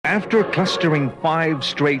After clustering 5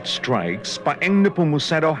 straight strikes, Paeng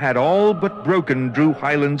Nepomuceno had all but broken Drew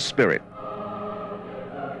Hyland's spirit.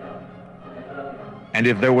 And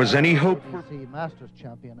if there was any hope for the Masters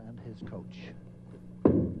champion and his coach.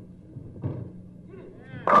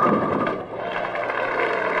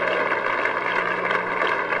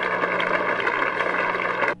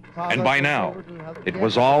 And by now, it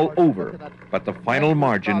was all over, but the final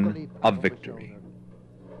margin of victory.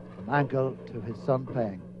 From ankle to his son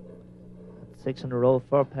Paeng. 6 in a row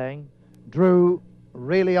for Paeng. Drew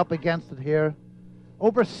really up against it here.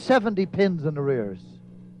 Over 70 pins in the rears.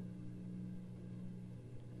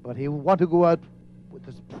 But he would want to go out with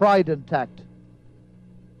his pride intact.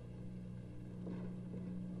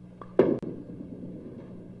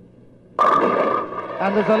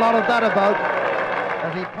 And there's a lot of that about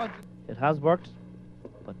as he punches. It has worked,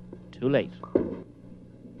 but too late.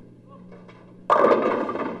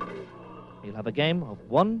 He'll have a game of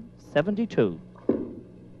 172.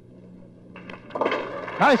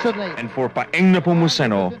 And for Paeng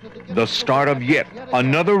Nepomuceno, the start of yet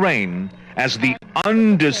another reign as the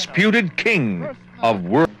undisputed king of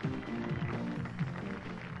world.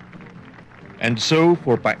 And so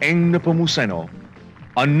for Paeng Nepomuceno,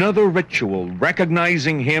 another ritual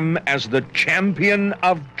recognizing him as the champion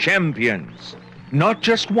of champions, not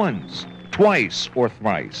just once, twice, or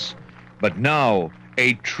thrice, but now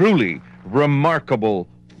a truly remarkable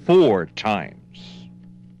 4 times.